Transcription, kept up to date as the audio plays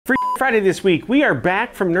Friday this week. We are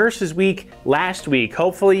back from Nurses Week last week.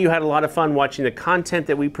 Hopefully you had a lot of fun watching the content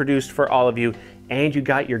that we produced for all of you, and you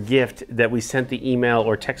got your gift that we sent the email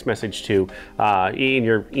or text message to in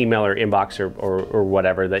your email or inbox or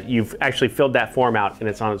whatever, that you've actually filled that form out and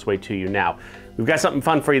it's on its way to you now. We've got something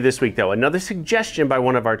fun for you this week though. Another suggestion by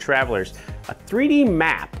one of our travelers, a 3D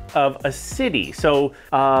map of a city. So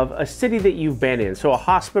of a city that you've been in. So a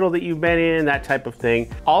hospital that you've been in, that type of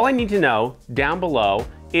thing. All I need to know down below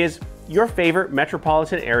is your favorite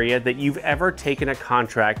metropolitan area that you've ever taken a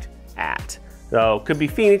contract at. So could be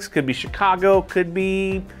Phoenix, could be Chicago, could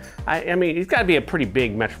be, I mean, it's gotta be a pretty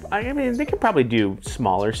big metro. I mean, they could probably do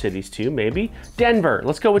smaller cities too, maybe. Denver,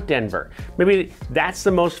 let's go with Denver. Maybe that's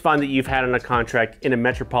the most fun that you've had on a contract in a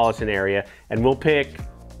metropolitan area, and we'll pick,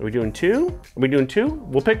 are we doing two? Are we doing two?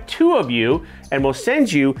 We'll pick two of you, and we'll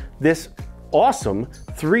send you this awesome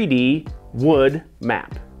 3D wood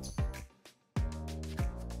map.